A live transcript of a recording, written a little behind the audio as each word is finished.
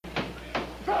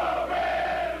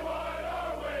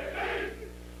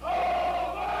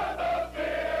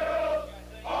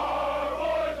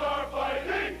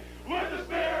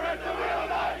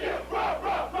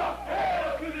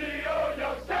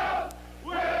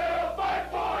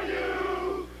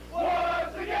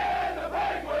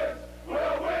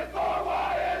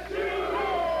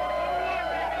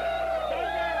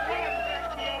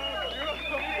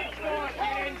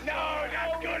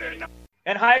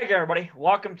And hi again, everybody.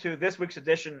 Welcome to this week's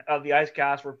edition of the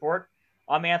IceCast Report.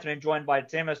 I'm Anthony, joined by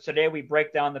Tim. As today we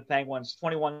break down the Penguins'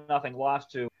 21-0 loss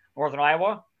to Northern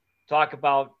Iowa, talk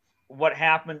about what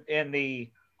happened in the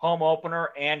home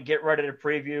opener, and get ready to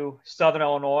preview Southern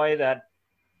Illinois that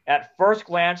at first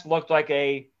glance looked like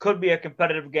could be a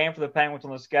competitive game for the Penguins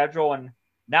on the schedule, and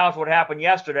now with what happened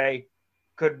yesterday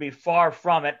could be far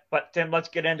from it. But Tim, let's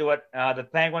get into it. The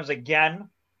Penguins again.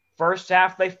 First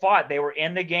half, they fought. They were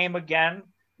in the game again.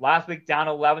 Last week, down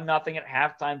 11-0 at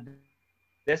halftime.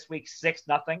 This week,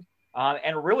 6-0.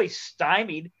 And really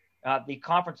stymied the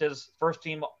conference's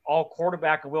first-team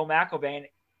all-quarterback, Will McElvain,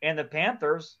 and the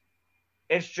Panthers.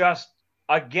 It's just,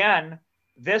 again,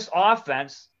 this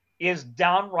offense is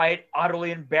downright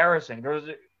utterly embarrassing.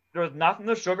 There's nothing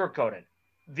to sugarcoat it.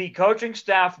 The coaching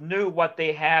staff knew what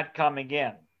they had coming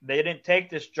in. They didn't take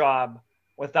this job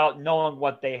without knowing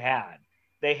what they had.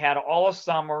 They had all of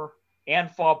summer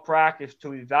and fall practice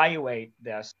to evaluate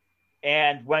this.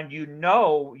 And when you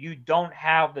know you don't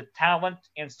have the talent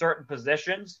in certain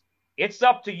positions, it's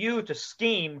up to you to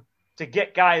scheme to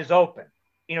get guys open,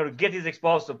 to get these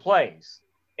explosive plays.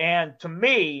 And to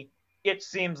me, it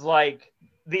seems like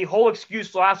the whole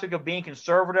excuse last week of being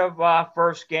conservative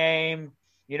first game,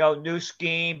 new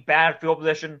scheme, bad field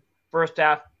position, first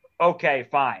half, okay,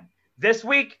 fine. This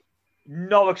week,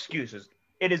 no excuses.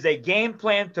 It is a game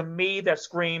plan to me that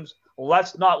screams,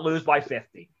 let's not lose by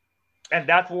 50. And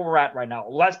that's where we're at right now.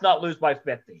 Let's not lose by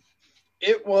 50.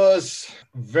 It was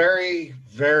very,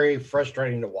 very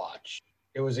frustrating to watch.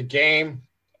 It was a game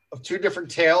of two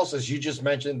different tales. As you just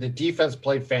mentioned, the defense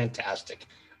played fantastic.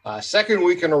 Second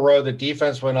week in a row, the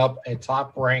defense went up a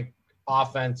top-ranked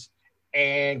offense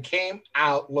and came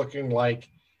out looking like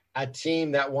a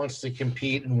team that wants to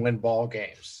compete and win ball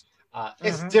games.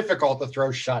 It's difficult to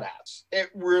throw shutouts. It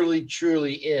really,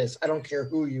 truly is. I don't care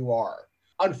who you are.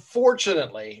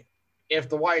 Unfortunately, if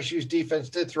the YSU's defense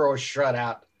did throw a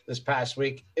shutout this past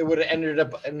week, it would have ended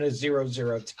up in a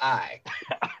 0-0 tie.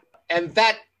 And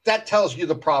that tells you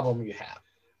the problem you have.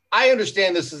 I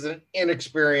understand this is an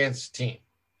inexperienced team.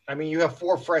 I mean, you have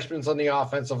four freshmen on the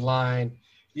offensive line.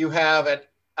 You have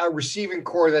a receiving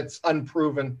core that's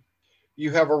unproven.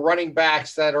 You have a running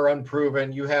backs that are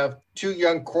unproven. You have two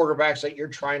young quarterbacks that you're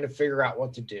trying to figure out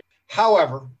what to do.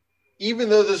 However, even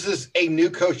though this is a new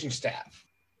coaching staff,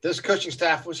 this coaching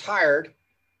staff was hired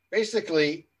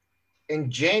basically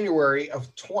in January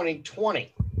of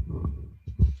 2020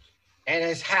 and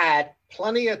has had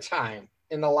plenty of time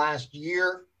in the last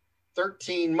year,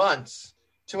 13 months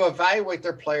to evaluate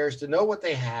their players, to know what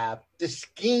they have, to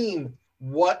scheme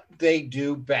what they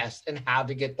do best and how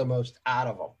to get the most out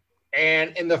of them.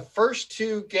 And in the first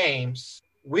two games,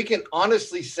 we can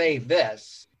honestly say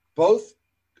this: both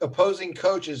opposing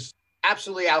coaches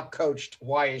absolutely outcoached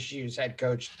YSU's head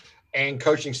coach and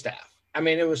coaching staff. I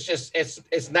mean, it was just,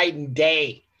 it's night and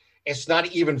day. It's not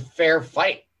even fair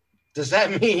fight. Does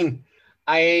that mean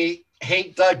I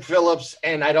hate Doug Phillips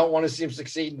and I don't want to see him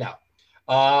succeed? No.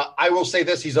 I will say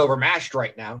this: he's overmatched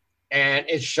right now, and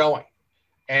it's showing.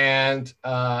 And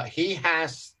he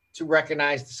has to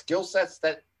recognize the skill sets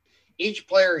that each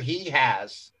player he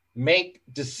has, make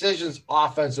decisions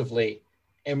offensively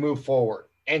and move forward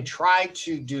and try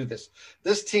to do this.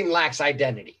 This team lacks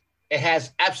identity. It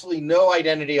has absolutely no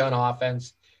identity on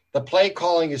offense. The play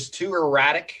calling is too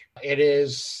erratic.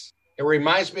 It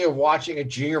reminds me of watching a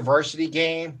junior varsity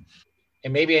game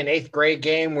and maybe an 8th grade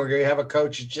game where you have a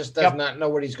coach who just does not know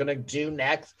what he's going to do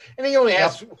next. And he only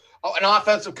has an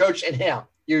offensive coach and him,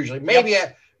 usually. Maybe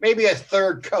a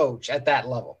third coach at that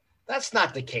level. That's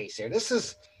not the case here. This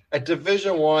is a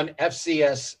Division I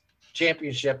FCS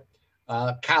championship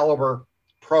caliber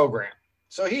program.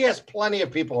 So he has plenty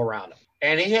of people around him.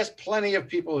 And he has plenty of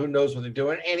people who knows what they're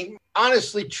doing. And he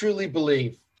honestly, truly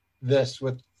believe this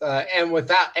and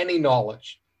without any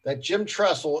knowledge that Jim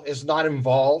Tressel is not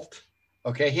involved.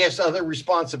 Okay. He has other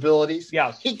responsibilities.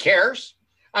 Yes. He cares.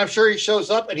 I'm sure he shows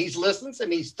up and he listens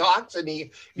and he talks and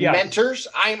he mentors.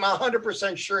 I'm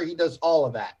 100% sure he does all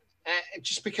of that.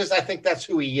 Just because I think that's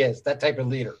who he is, that type of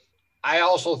leader. I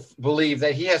also believe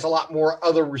that he has a lot more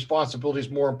other responsibilities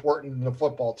more important than the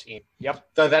football team. Yep.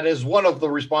 So that is one of the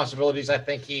responsibilities. I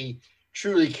think he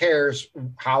truly cares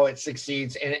how it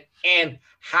succeeds and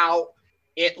how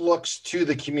it looks to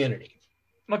the community.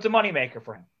 What's a moneymaker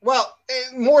for him? Well,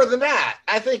 more than that,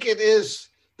 I think it is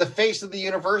the face of the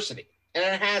university, and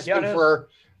it has been for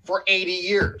 80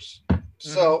 years. Mm-hmm.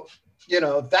 So,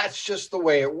 that's just the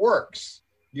way it works.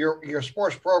 Your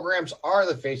sports programs are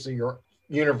the face of your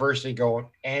university going,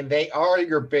 and they are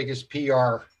your biggest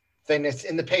PR thing that's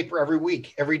in the paper every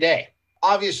week, every day.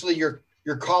 Obviously, your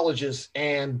colleges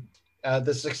and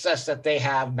the success that they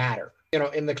have matter,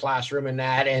 in the classroom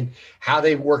and how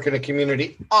they work in a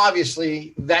community.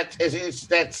 Obviously,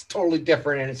 that's totally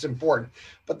different and it's important,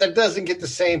 but that doesn't get the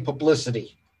same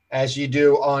publicity as you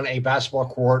do on a basketball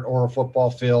court or a football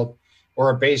field or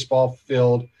a baseball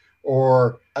field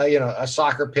or a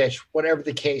soccer pitch, whatever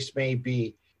the case may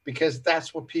be, because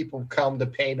that's what people come to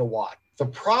pay to watch. The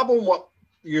problem, what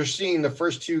you're seeing the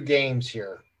first two games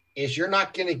here, is you're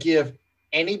not going to give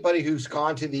anybody who's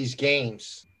gone to these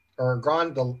games or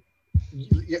gone to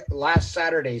last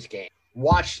Saturday's game,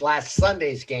 watched last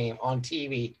Sunday's game on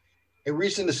TV, a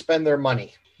reason to spend their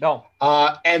money. No.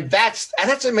 And that's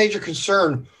a major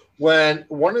concern, when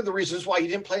one of the reasons why you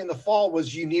didn't play in the fall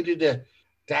was you needed to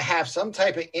have some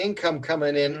type of income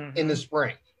coming in the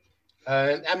spring.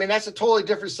 I mean, that's a totally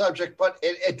different subject, but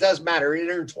it does matter. It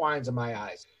intertwines in my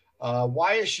eyes.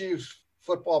 YSU's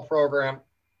football program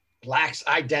lacks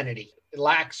identity. It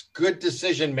lacks good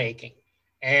decision-making,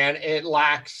 and it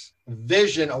lacks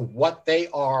vision of what they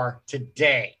are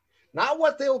today, not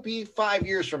what they'll be 5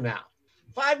 years from now.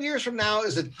 5 years from now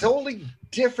is a totally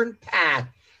different path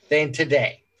than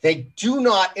today. They do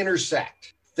not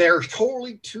intersect. They're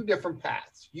totally two different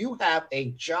paths. You have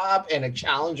a job and a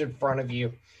challenge in front of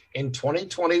you in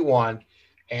 2021,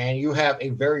 and you have a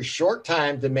very short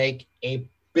time to make a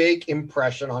big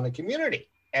impression on the community.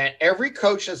 And every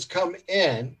coach that's come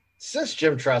in since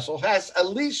Jim Tressel has at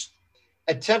least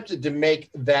attempted to make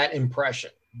that impression.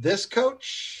 This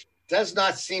coach does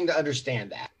not seem to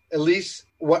understand that, at least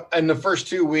what in the first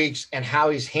 2 weeks, and how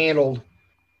he's handled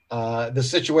the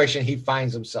situation he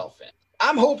finds himself in.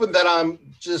 I'm hoping that I'm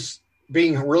just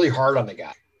being really hard on the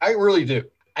guy. I really do.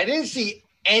 I didn't see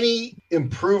any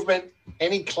improvement,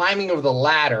 any climbing of the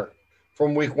ladder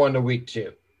from week 1 to week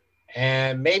 2,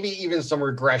 and maybe even some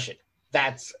regression.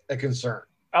 That's a concern.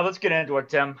 Let's get into it,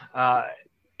 Tim.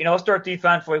 Let's start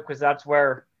defensively, because that's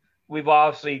where we've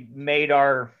obviously made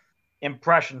our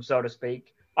impression, so to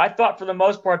speak. I thought for the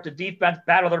most part the defense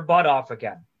battled their butt off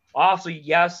again. Obviously,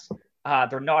 yes,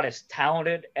 they're not as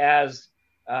talented as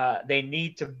they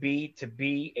need to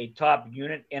be a top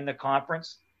unit in the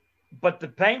conference. But the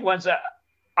Penguins,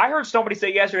 I heard somebody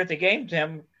say yesterday at the game,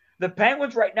 Tim, the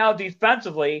Penguins right now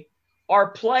defensively are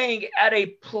playing at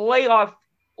a playoff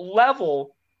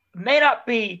level. May not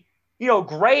be,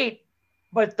 great,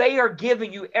 but they are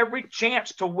giving you every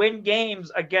chance to win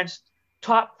games against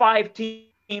top 5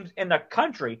 teams in the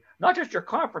country, not just your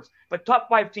conference, but top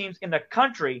 5 teams in the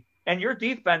country. And your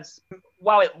defense,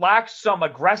 while it lacks some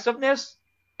aggressiveness,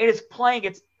 it is playing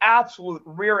its absolute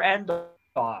rear end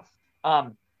off.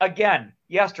 Again,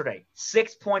 yesterday,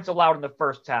 6 points allowed in the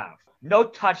first half. No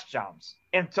touchdowns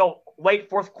until late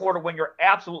fourth quarter, when you're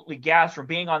absolutely gassed from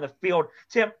being on the field.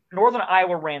 Tim, Northern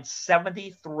Iowa ran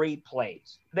 73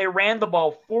 plays. They ran the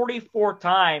ball 44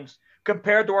 times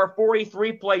compared to our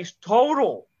 43 plays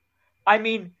total. I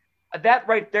mean, that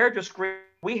right there just screams,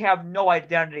 we have no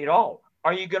identity at all.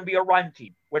 Are you going to be a run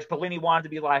team, which Pelini wanted to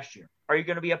be last year? Are you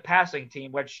going to be a passing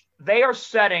team, which they are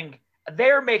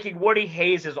making Woody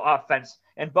Hayes' offense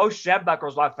and Bo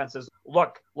Schembechler's offenses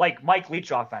look like Mike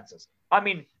Leach offenses. I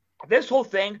mean, this whole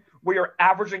thing where you're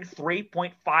averaging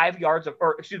 3.4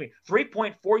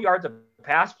 yards of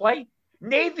pass play,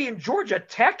 Navy and Georgia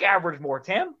Tech average more,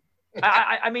 Tim.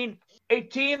 I mean, a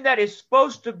team that is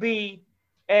supposed to be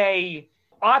a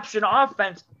option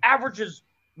offense averages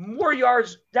more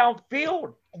yards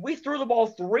downfield. We threw the ball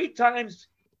 3 times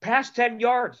past 10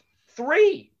 yards.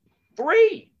 Three.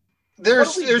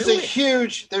 There's a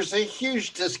huge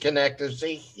disconnect. There's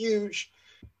a huge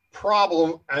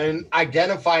problem in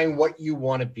identifying what you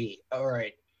want to be. All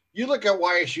right. You look at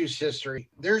YSU's history,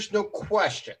 there's no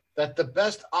question that the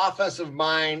best offensive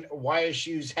mind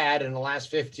YSU's had in the last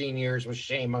 15 years was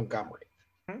Shane Montgomery.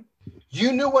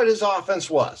 You knew what his offense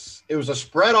was. It was a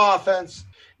spread offense.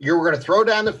 You were going to throw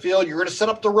down the field. You were going to set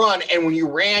up the run. And when you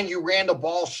ran the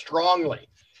ball strongly.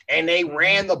 And they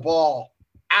ran the ball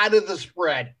out of the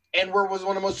spread and was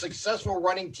one of the most successful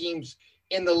running teams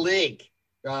in the league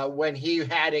when he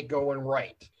had it going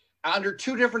right under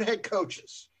 2 different head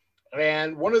coaches.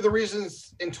 And one of the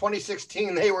reasons in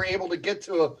 2016 they were able to get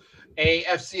to a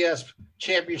FCS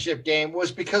championship game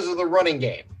was because of the running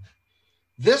game.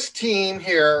 This team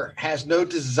here has no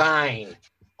design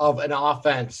of an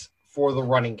offense for the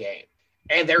running game,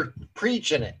 and they're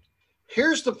preaching it.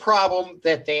 Here's the problem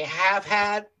that they have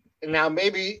had. Now,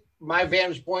 maybe my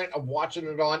vantage point of watching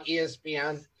it on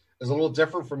ESPN is a little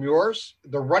different from yours.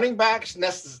 The running backs,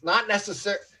 not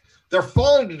necessarily, they're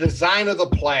following the design of the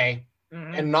play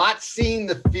and not seeing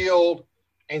the field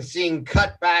and seeing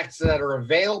cutbacks that are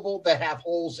available that have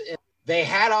holes in. They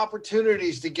had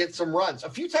opportunities to get some runs. A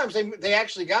few times they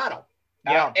actually got them.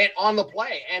 and on the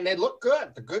play, and they look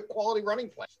good. The good quality running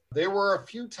play. There were a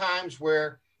few times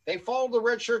where they followed the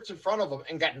red shirts in front of them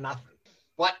and got nothing.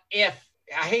 But I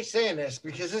hate saying this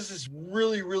because this is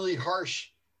really, really harsh.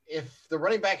 If the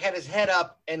running back had his head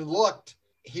up and looked,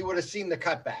 he would have seen the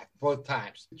cutback both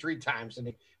times, 3 times,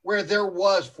 and where there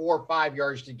was 4 or 5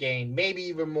 yards to gain, maybe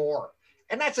even more.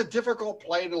 And that's a difficult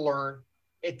play to learn.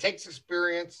 It takes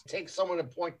experience. It takes someone to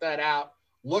point that out.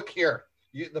 Look here.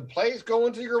 The play's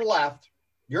going to your left.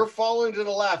 You're following to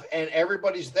the left, and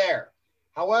everybody's there.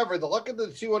 However, look at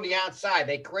the 2 on the outside.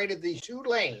 They created these 2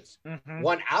 lanes,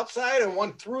 one outside and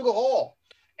one through the hole.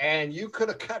 And you could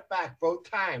have cut back both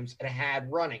times and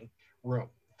had running room.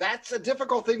 That's a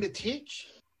difficult thing to teach.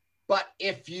 But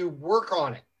if you work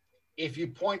on it, if you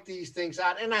point these things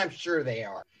out, and I'm sure they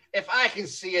are, if I can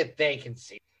see it, they can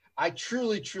see it. I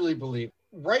truly, truly believe.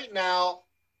 Right now,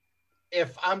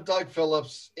 if I'm Doug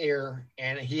Phillips here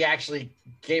and he actually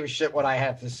gave a shit what I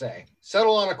have to say,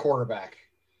 settle on a quarterback.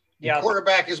 The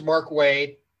quarterback is Mark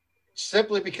Wade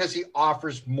simply because he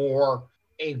offers more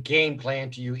a game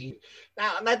plan to you.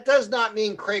 Now, that does not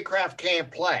mean Craycraft can't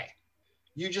play.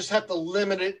 You just have to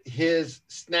limit his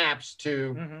snaps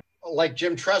to like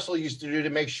Jim Tressel used to do to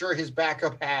make sure his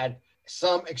backup had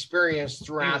some experience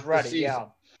throughout the season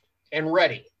and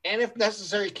ready. And if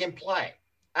necessary, can play.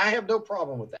 I have no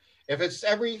problem with that. If it's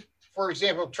for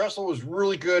example, Tressel was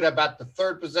really good about the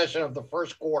 3rd possession of the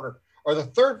first quarter or the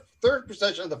third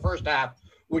possession of the first half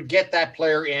would get that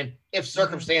player in if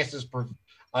circumstances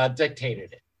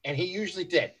dictated it. And he usually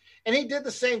did. And he did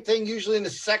the same thing usually in the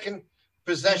second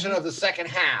possession of the second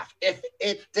half if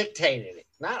it dictated it.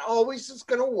 Not always it's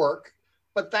going to work,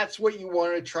 but that's what you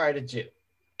want to try to do.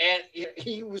 And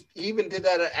he even did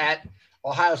that at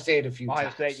Ohio State a few times.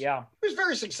 Ohio State, yeah. He was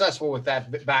very successful with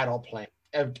that battle plan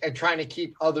and trying to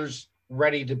keep others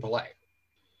ready to play.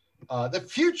 The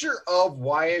future of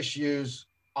YSU's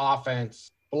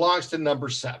offense belongs to number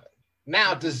 7.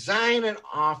 Now, design an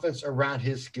offense around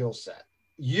his skill set.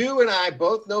 You and I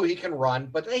both know he can run,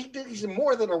 but he's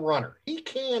more than a runner. He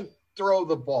can throw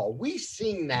the ball. We've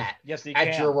seen that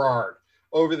at Girard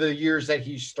over the years that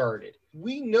he started.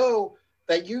 We know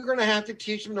that you're going to have to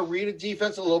teach him to read a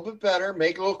defense a little bit better,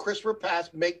 make a little crisper pass,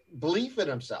 make belief in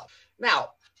himself.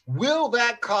 Now, will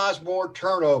that cause more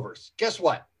turnovers? Guess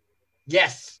what?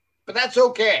 Yes, but that's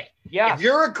okay. Yeah. If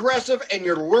you're aggressive and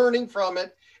you're learning from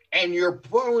it and you're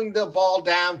pulling the ball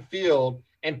downfield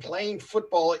and playing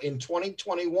football in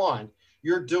 2021,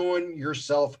 you're doing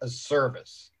yourself a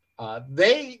service.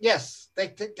 They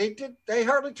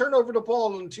hardly turned over the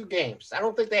ball in 2 games. I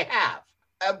don't think they have.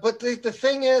 But the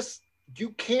thing is, you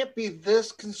can't be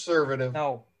this conservative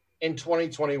in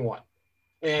 2021.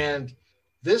 And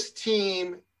this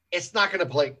team, it's not going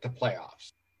to play the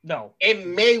playoffs. No. It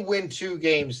may win 2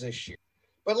 games this year.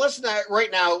 But let's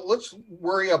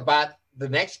worry about the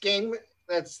next game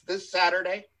that's this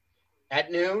Saturday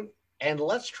at noon, and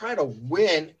let's try to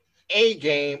win a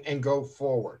game and go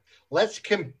forward. Let's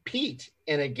compete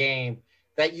in a game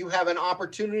that you have an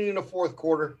opportunity in the 4th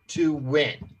quarter to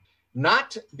win.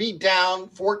 Not be down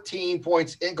 14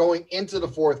 points going into the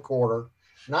 4th quarter,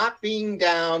 not being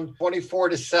down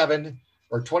 24-7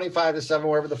 or 25-7,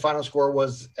 whatever the final score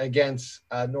was against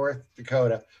North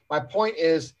Dakota. My point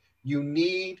is you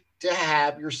need to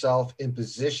have yourself in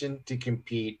position to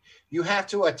compete. You have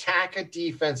to attack a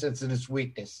defense into its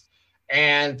weakness.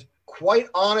 And quite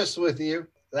honest with you,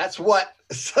 that's what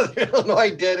Southern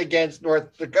Illinois did against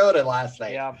North Dakota last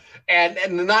night. Yeah.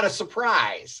 And not a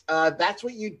surprise. That's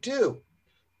what you do.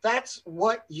 That's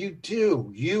what you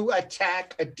do. You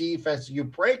attack a defense. You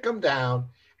break them down,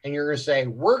 and you're going to say,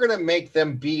 we're going to make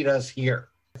them beat us here.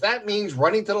 If that means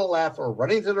running to the left or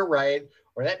running to the right,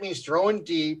 or that means throwing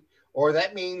deep, or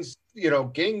that means,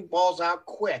 getting balls out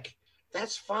quick,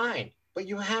 that's fine. But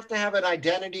you have to have an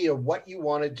identity of what you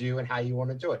want to do and how you want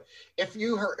to do it. If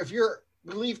you're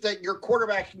believe that your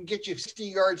quarterback can get you 60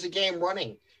 yards a game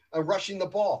running, rushing the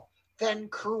ball, then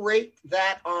create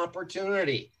that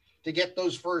opportunity to get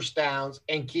those first downs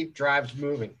and keep drives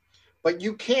moving. But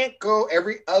you can't go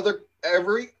every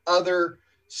other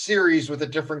series with a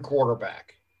different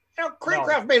quarterback.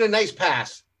 Craycraft made a nice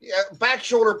pass, back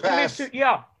shoulder pass.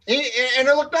 Yeah. And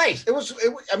it looked nice.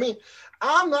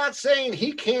 I'm not saying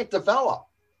he can't develop,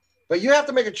 but you have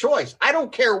to make a choice. I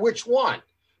don't care which one,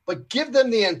 but give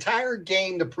them the entire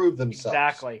game to prove themselves.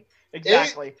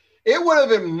 Exactly. It would have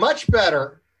been much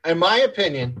better, in my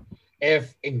opinion,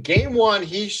 if in game 1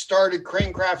 he started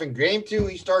Craycraft, in game 2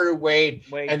 he started Wade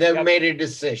and then made a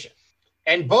decision.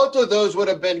 And both of those would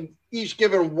have been each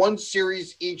given 1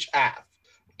 series each half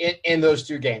in those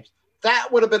 2 games. That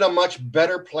would have been a much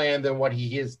better plan than what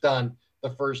he has done the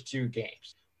first 2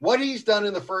 games. What he's done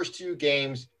in the first 2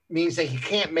 games means that he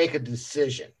can't make a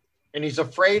decision. And he's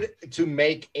afraid to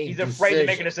make a decision. He's afraid to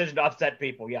make a decision to upset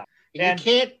people, yeah. And you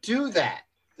can't do that.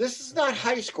 This is not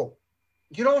high school.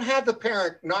 You don't have the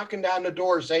parent knocking down the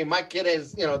door saying, my kid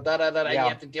is, you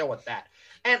have to deal with that.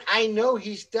 And I know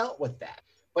he's dealt with that.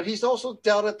 But he's also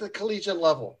dealt at the collegiate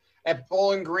level, at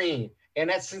Bowling Green, and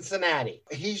at Cincinnati.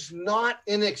 He's not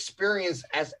inexperienced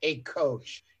as a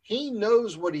coach. He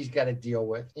knows what he's got to deal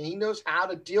with, and he knows how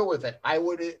to deal with it. I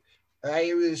would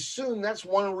assume that's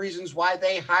one of the reasons why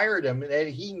they hired him, and that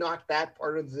he knocked that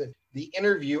part of the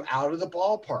interview out of the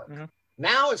ballpark. Mm-hmm.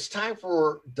 Now it's time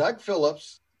for Doug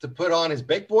Phillips to put on his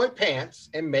big boy pants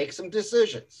and make some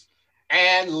decisions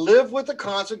and live with the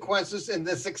consequences and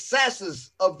the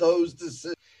successes of those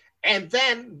decisions, and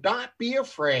then not be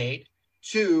afraid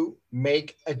to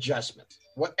make adjustments,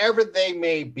 whatever they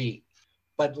may be.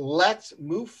 But let's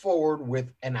move forward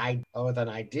with an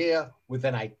idea, with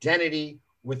an identity,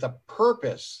 with a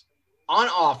purpose on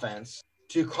offense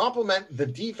to complement the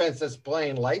defense that's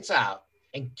playing lights out,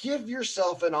 and give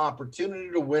yourself an opportunity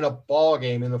to win a ball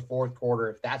game in the fourth quarter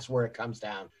if that's where it comes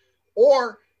down.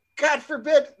 Or, God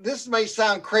forbid, this may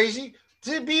sound crazy,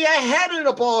 to be ahead in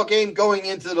a ball game going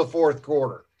into the fourth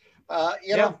quarter.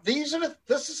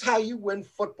 This is how you win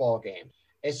football games.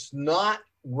 It's not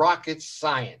rocket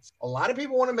science. A lot of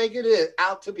people want to make it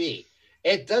out to be.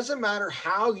 It doesn't matter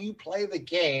how you play the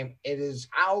game. It is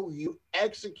how you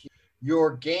execute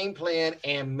your game plan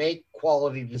and make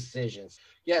quality decisions.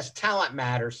 Yes, talent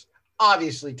matters.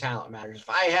 Obviously, talent matters. If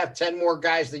I have 10 more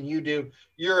guys than you do,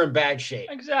 you're in bad shape.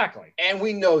 Exactly. And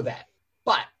we know that.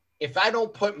 But if I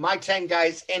don't put my 10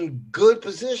 guys in good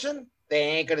position, they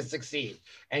ain't going to succeed.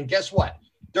 And guess what?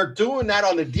 They're doing that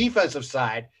on the defensive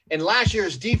side. And last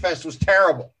year's defense was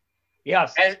terrible.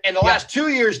 Yes. And the last 2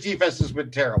 years' defense has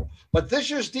been terrible. But this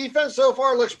year's defense so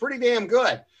far looks pretty damn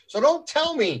good. So don't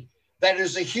tell me that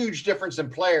there's a huge difference in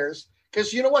players,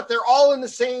 because you know what? They're all in the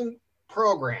same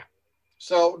program.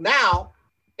 So now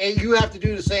you have to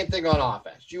do the same thing on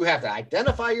offense. You have to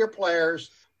identify your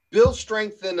players, build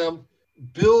strength in them,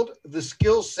 build the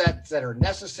skill sets that are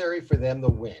necessary for them to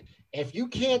win. If you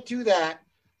can't do that,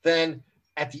 then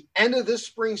at the end of this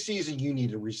spring season, you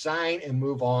need to resign and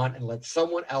move on and let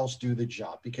someone else do the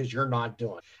job, because you're not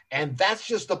doing it. And that's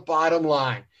just the bottom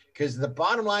line, because the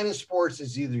bottom line in sports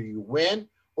is either you win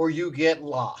or you get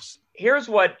lost. Here's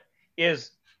what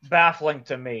is baffling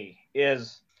to me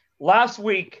is last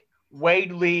week,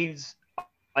 Wade leads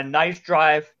a nice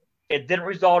drive. It didn't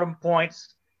result in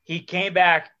points. He came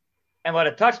back and led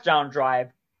a touchdown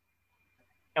drive,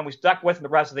 and we stuck with him the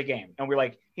rest of the game. And we're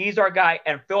like, he's our guy.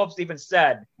 And Phillips even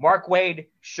said, Mark Wade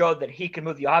showed that he can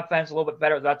move the offense a little bit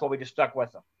better. That's why we just stuck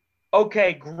with him.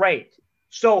 Okay, great.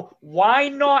 So why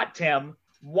not, Tim?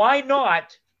 Why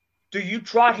not do you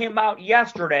trot him out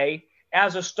yesterday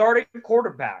as a starting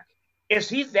quarterback? Is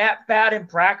he that bad in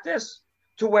practice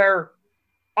to where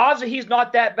obviously he's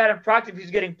not that bad in practice if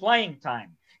he's getting playing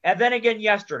time? And then again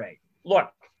yesterday, look,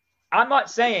 I'm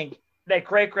not saying that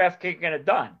Craycraft can't get it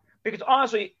done, because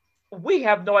honestly, we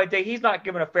have no idea. He's not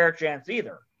given a fair chance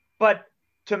either. But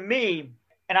to me,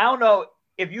 and I don't know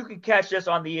if you can catch this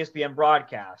on the ESPN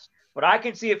broadcast, but I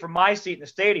can see it from my seat in the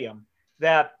stadium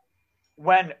that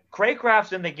when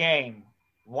Craycraft's in the game,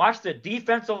 watch the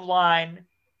defensive line,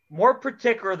 more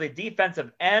particularly the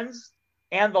defensive ends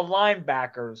and the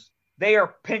linebackers, they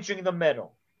are pinching the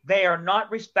middle. They are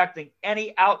not respecting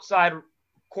any outside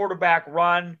quarterback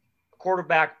run,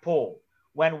 quarterback pull.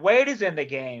 When Wade is in the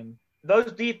game,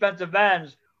 those defensive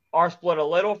ends are split a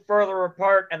little further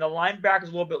apart and the linebackers a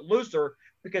little bit looser,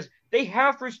 because they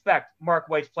have to respect Mark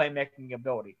Wade's playmaking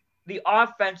ability. The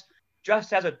offense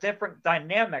just has a different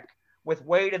dynamic with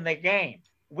Wade in the game.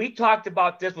 We talked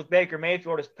about this with Baker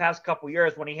Mayfield his past couple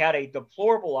years when he had a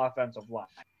deplorable offensive line.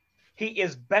 He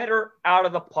is better out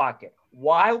of the pocket.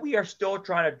 Why we are still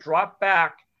trying to drop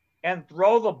back and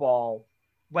throw the ball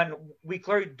when we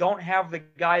clearly don't have the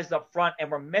guys up front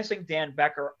and we're missing Dan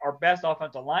Becker, our best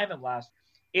offensive lineman last,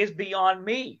 is beyond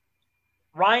me.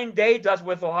 Ryan Day does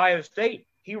with Ohio State.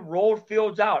 He rolled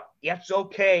Fields out. It's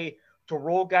okay to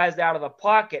roll guys out of the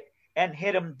pocket and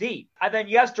hit them deep. And then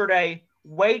yesterday,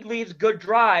 Wade leaves good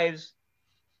drives,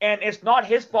 and it's not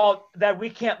his fault that we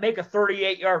can't make a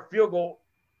 38-yard field goal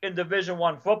in Division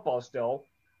I football still.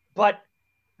 But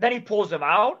then he pulls him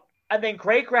out, and then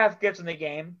Craycraft gets in the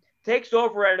game, takes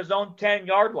over at his own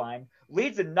 10-yard line,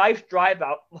 leads a nice drive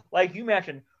out, like you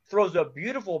mentioned, throws a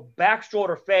beautiful back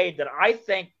shoulder fade that I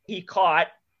think he caught.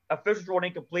 Officials ruled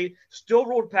incomplete, still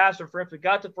ruled pass interference. We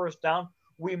got the first down.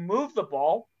 We move the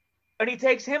ball, and he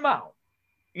takes him out.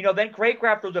 Then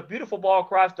Craycraft throws a beautiful ball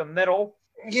across the middle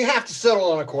You have to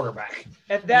settle on a quarterback.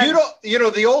 And then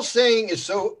the old saying is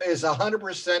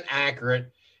 100%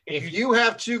 accurate. If you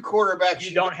have two quarterbacks,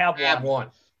 you don't have one.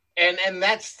 And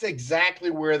that's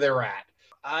exactly where they're at.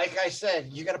 Like I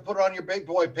said, you got to put on your big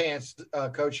boy pants,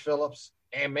 Coach Phillips,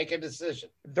 and make a decision.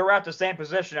 They're at the same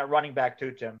position at running back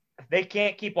too, Tim. They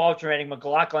can't keep alternating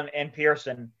McLaughlin and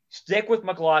Pearson. Stick with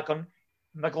McLaughlin,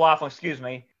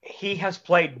 he has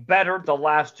played better the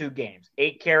last two games.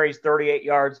 8 carries, 38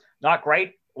 yards. Not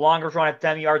great. Longest run at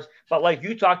 10 yards. But like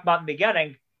you talked about in the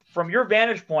beginning, from your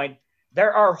vantage point,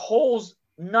 there are holes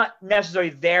not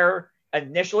necessarily there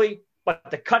initially, but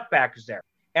the cutback is there.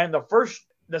 And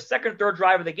the second, third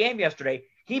drive of the game yesterday,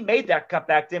 he made that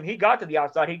cutback, Tim. He got to the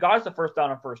outside. He got us the first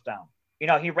down on first down.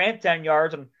 He ran 10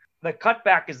 yards, and the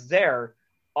cutback is there.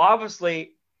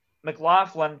 Obviously,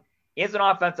 McLaughlin is an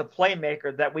offensive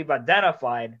playmaker that we've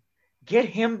identified. Get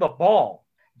him the ball.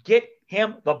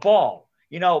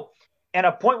 And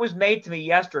a point was made to me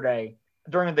yesterday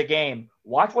during the game.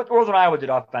 Watch what Northern Iowa did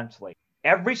offensively.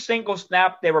 Every single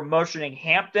snap, they were motioning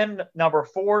Hampton, number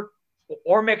 4,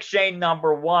 or McShane,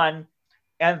 number 1.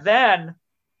 And then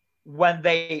when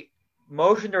they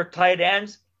motioned their tight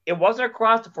ends, it wasn't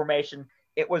across the formation.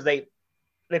 It was they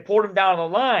pulled him down the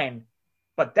line.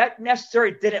 But that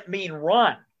necessarily didn't mean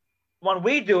run. When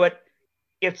we do it,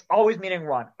 it's always meaning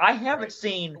run. I haven't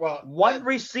seen one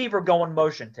receiver go in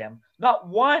motion, Tim. Not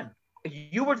one.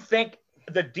 You would think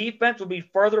the defense would be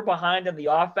further behind than the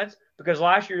offense because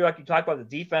last year, like you talked about,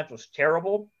 the defense was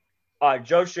terrible.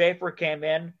 Joe Schaefer came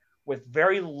in with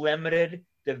very limited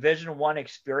Division I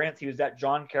experience. He was at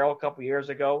John Carroll a couple years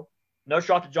ago. No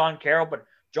shot to John Carroll, but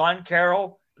John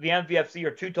Carroll, the MVFC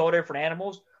are two totally different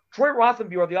animals. Troy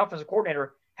Rothenbuehler, the offensive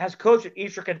coordinator, has coached at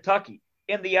Eastern Kentucky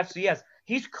in the FCS.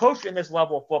 He's coaching this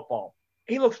level of football.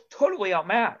 He looks totally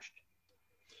outmatched.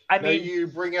 You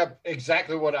bring up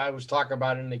exactly what I was talking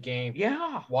about in the game.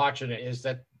 Yeah. Watching it is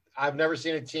that I've never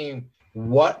seen a team.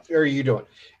 What are you doing?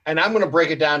 And I'm going to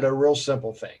break it down to a real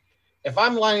simple thing. If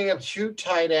I'm lining up two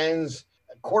tight ends,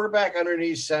 a quarterback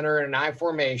underneath center, and an I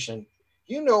formation,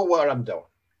 you know what I'm doing.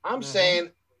 I'm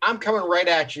saying I'm coming right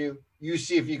at you. You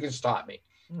see if you can stop me.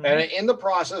 Mm-hmm. And in the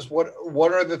process, what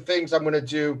are the things I'm going to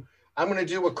do? I'm going to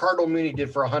do what Cardinal Mooney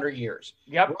did for 100 years.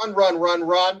 Yep.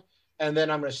 Run. And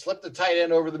then I'm going to slip the tight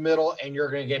end over the middle, and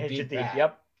you're going to get beat back.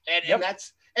 Yep.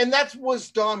 And that was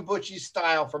Don Butchie's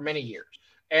style for many years.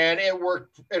 And it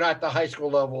worked at the high school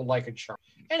level like a charm.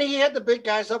 And he had the big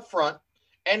guys up front.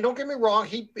 And don't get me wrong,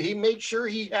 he made sure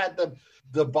he had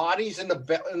the bodies and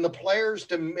the players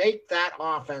to make that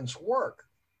offense work.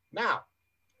 Now,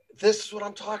 this is what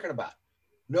I'm talking about.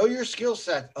 Know your skill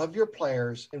set of your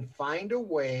players and find a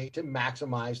way to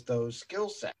maximize those skill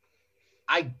sets.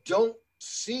 I don't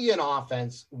see an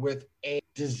offense with a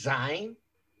design,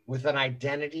 with an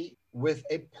identity, with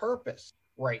a purpose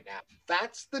right now.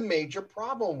 That's the major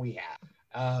problem we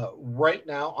have right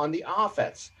now on the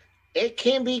offense. It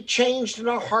can be changed in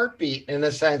a heartbeat in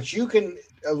a sense. You can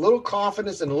a little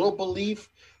confidence and a little belief,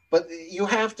 but you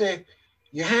have to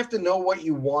know what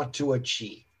you want to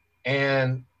achieve.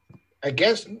 And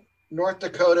against North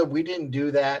Dakota, we didn't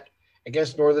do that.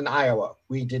 Against Northern Iowa,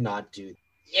 we did not do that.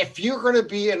 If you're going to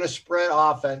be in a spread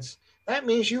offense, that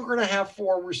means you're going to have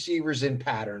 4 receivers in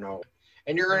pattern over.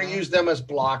 And you're going to use them as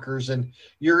blockers, and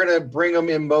you're going to bring them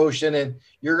in motion, and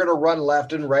you're going to run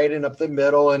left and right and up the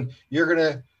middle, and you're going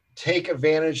to take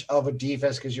advantage of a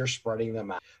defense because you're spreading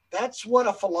them out. That's what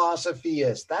a philosophy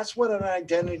is. That's what an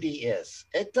identity is.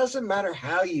 It doesn't matter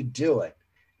how you do it,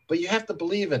 but you have to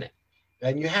believe in it,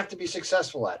 and you have to be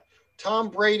successful at it. Tom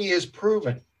Brady has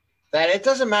proven that it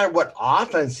doesn't matter what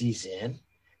offense he's in.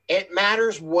 It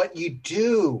matters what you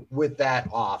do with that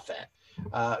offense.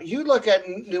 You look at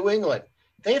New England.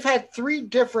 They've had 3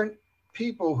 different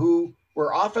people who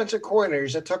were offensive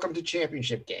coordinators that took them to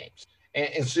championship games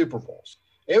and Super Bowls.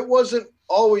 It wasn't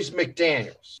always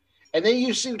McDaniels. And then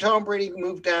you see Tom Brady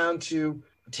move down to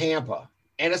Tampa,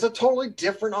 and it's a totally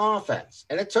different offense.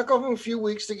 And it took them a few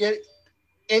weeks to get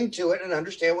into it and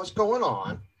understand what's going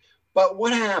on. But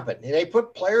what happened? They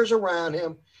put players around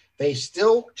him. They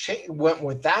still went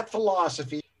with that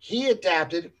philosophy. He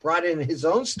adapted, brought in his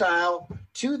own style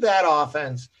to that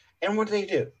offense. And what did they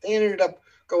do? They ended up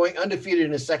going undefeated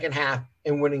in the second half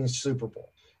and winning the Super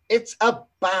Bowl. It's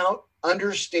about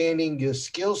understanding the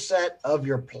skill set of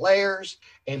your players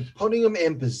and putting them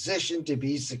in position to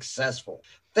be successful.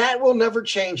 That will never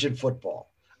change in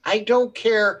football. I don't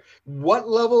care what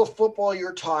level of football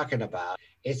you're talking about.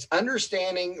 It's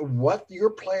understanding what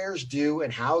your players do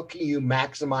and how can you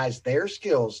maximize their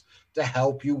skills to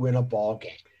help you win a ball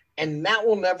game. And that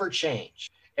will never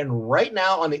change. And right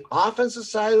now on the offensive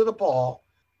side of the ball,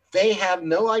 They have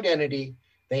no identity,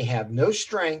 they have no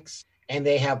strengths, and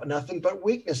they have nothing but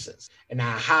weaknesses. And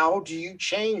now, how do you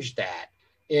change that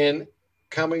in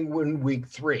coming in week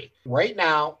 3? Right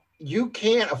now, you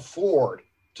can't afford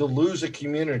to lose a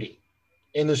community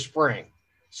in the spring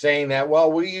saying that,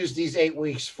 well, we use these 8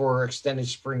 weeks for extended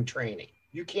spring training.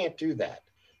 You can't do that.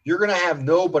 You're going to have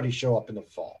nobody show up in the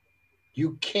fall.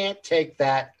 You can't take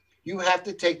that. You have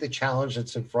to take the challenge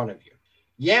that's in front of you.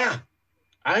 Yeah,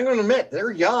 I'm going to admit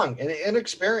they're young and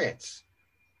inexperienced,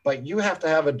 but you have to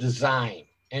have a design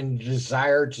and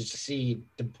desire to succeed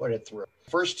to put it through.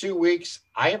 First 2 weeks,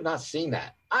 I have not seen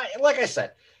that. Like I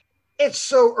said, it's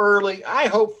so early. I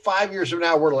hope 5 years from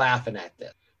now we're laughing at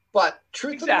this. But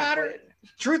truth of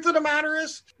the matter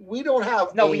is, we don't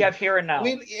have. No, we have here and now.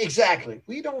 Exactly.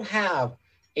 We don't have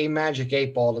a magic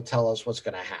 8 ball to tell us what's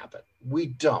going to happen. We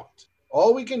don't.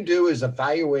 All we can do is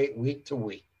evaluate week to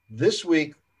week. This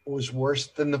week was worse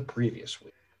than the previous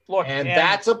week. Look, and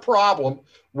that's a problem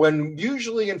when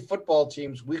usually in football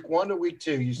teams, week 1 to week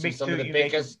 2, you see some of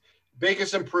the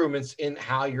biggest improvements in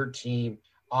how your team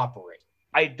operates.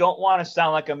 I don't want to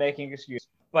sound like I'm making an excuse,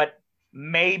 but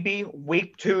maybe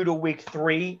week 2 to week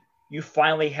 3, you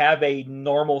finally have a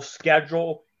normal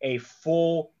schedule, a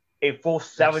full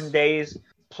 7 days,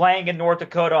 playing in North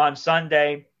Dakota on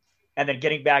Sunday, and then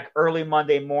getting back early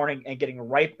Monday morning and getting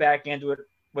right back into it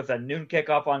with a noon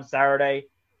kickoff on Saturday.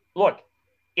 Look,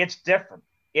 it's different.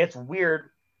 It's weird.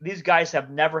 These guys have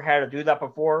never had to do that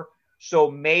before, so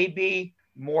maybe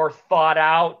more thought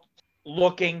out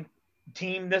looking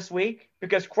team this week,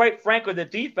 because quite frankly, the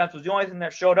defense was the only thing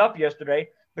that showed up yesterday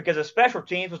because the special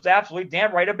teams was absolutely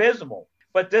damn right abysmal.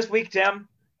 But this week, Tim,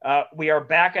 we are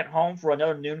back at home for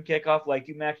another noon kickoff, like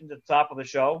you mentioned at the top of the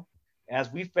show,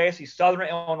 as we face the Southern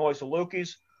Illinois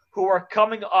Salukis, who are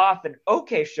coming off an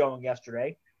okay showing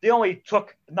yesterday. They only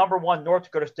took number 1 North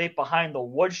Dakota State behind the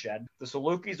woodshed. The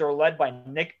Salukis are led by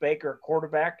Nick Baker at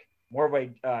quarterback, more of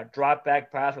a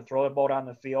drop-back pass or throw the ball down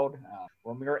the field.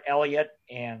 Ramir Elliott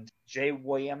and Jay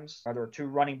Williams are their 2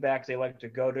 running backs they like to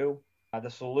go to. The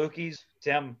Salukis,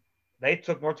 Tim, they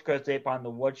took North Dakota State behind the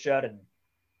woodshed, and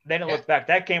they didn't look back.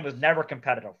 That game was never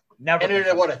competitive. Never. And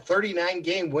it what, a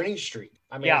 39-game winning streak.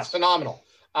 I mean, It's phenomenal.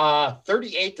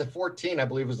 38-14, I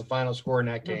believe, was the final score in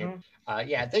that game.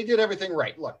 Mm-hmm. They did everything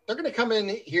right. Look, they're going to come in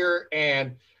here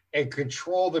and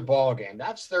control the ball game.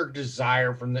 That's their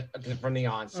desire from the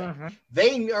onset. Mm-hmm.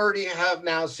 They already have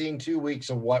now seen 2 weeks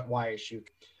of what YSU,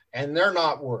 and they're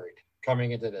not worried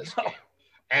coming into this game.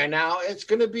 And now it's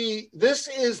going to be – this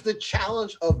is the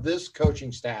challenge of this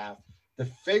coaching staff, to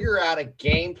figure out a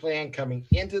game plan coming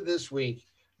into this week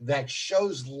that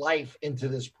shows life into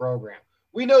this program.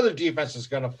 We know the defense is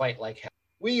going to fight like hell.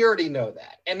 We already know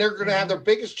that. And they're going to have their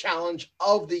biggest challenge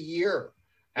of the year.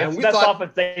 And we thought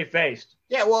offense they faced.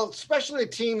 Yeah, well, especially a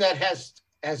team that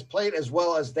has played as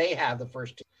well as they have the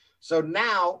first team. So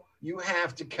now you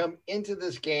have to come into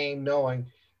this game knowing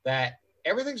that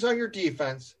everything's on your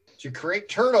defense to create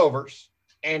turnovers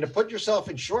and to put yourself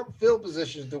in short field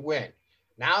positions to win.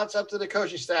 Now it's up to the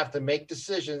coaching staff to make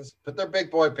decisions, put their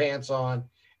big boy pants on,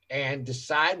 and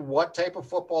decide what type of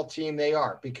football team they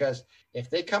are. Because if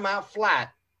they come out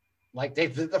flat, like they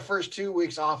did the first 2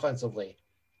 weeks offensively,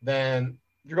 then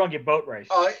you're going to get boat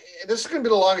raced. This is going to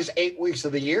be the longest 8 weeks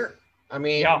of the year. I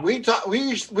mean, we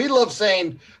love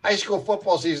saying high school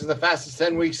football season is the fastest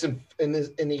 10 weeks in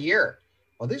the year.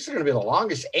 Well, these are going to be the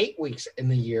longest 8 weeks in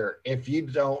the year if you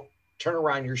don't turn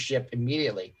around your ship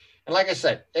immediately. And like I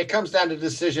said, it comes down to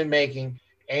decision making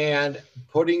and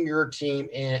putting your team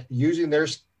in, using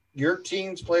your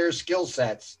team's players' skill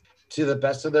sets to the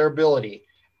best of their ability.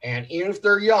 And even if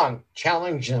they're young,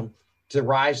 challenge them to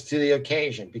rise to the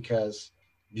occasion, because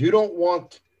you don't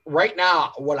want – right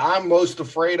now, what I'm most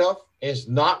afraid of is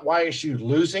not YSU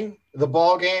losing the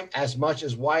ball game as much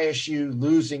as YSU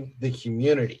losing the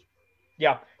community.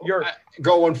 Yeah, you're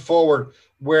going forward,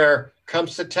 where come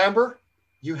September,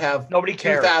 you have nobody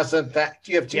cares.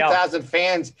 2,000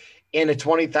 fans in a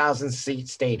 20,000 seat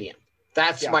stadium.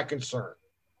 That's my concern.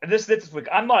 And this week,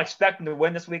 I'm not expecting to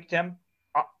win this week, Tim.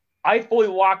 I fully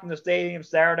walked in the stadium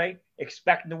Saturday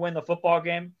expecting to win the football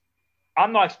game.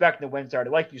 I'm not expecting to win Saturday.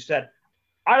 Like you said,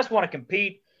 I just want to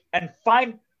compete and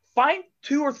find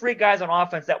 2 or 3 guys on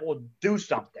offense that will do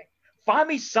something. Find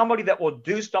me somebody that will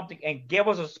do something and give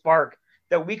us a spark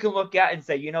that we can look at and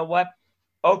say, you know what?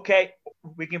 Okay,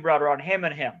 we can brother on him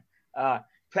and him.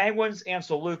 Penguins and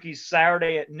Salukis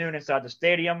Saturday at noon inside the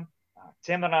stadium.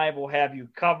 Tim and I will have you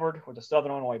covered with the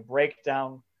Southern Illinois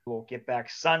breakdown. We'll get back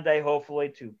Sunday,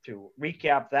 hopefully, to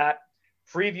recap that.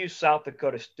 Preview South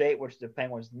Dakota State, which is the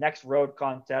Penguins' next road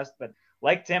contest. But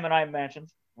like Tim and I mentioned,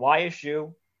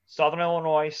 YSU, Southern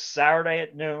Illinois, Saturday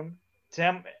at noon.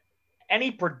 Tim,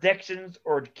 any predictions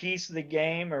or keys to the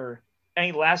game or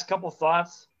any last couple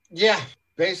thoughts? Yeah,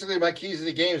 basically my keys to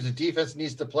the game is the defense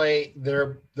needs to play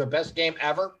their best game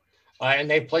ever,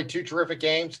 and they've played two terrific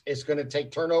games. It's going to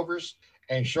take turnovers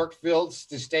and short fields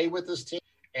to stay with this team,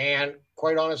 and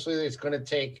quite honestly, it's going to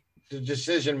take the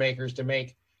decision makers to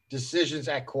make decisions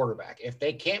at quarterback. If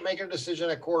they can't make a decision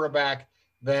at quarterback,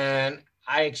 then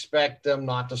I expect them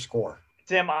not to score.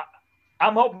 Tim,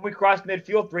 I'm hoping we cross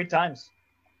midfield 3 times.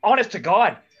 Honest to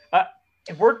God,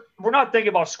 if we're not thinking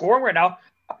about scoring right now,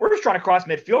 we're just trying to cross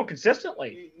midfield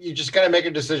consistently. You just got to make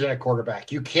a decision at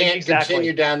quarterback. You can't Exactly.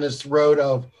 continue down this road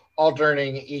of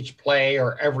alternating each play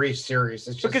or every series.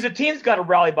 It's just, because the team's got to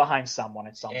rally behind someone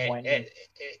at some point. It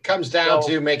comes down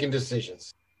to making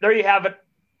decisions. There you have it.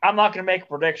 I'm not going to make a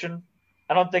prediction.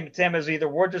 I don't think Tim is either.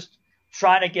 We're just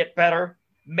trying to get better.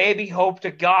 Maybe hope to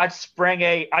God spring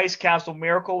a Ice Castle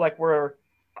miracle like we're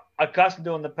accustomed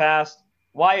to in the past.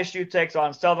 YSU takes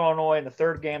on Southern Illinois in the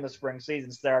 3rd game of the spring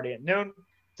season Saturday at noon.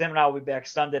 Tim and I will be back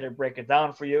Sunday to break it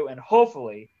down for you, and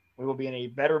hopefully we will be in a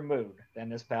better mood than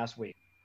this past week.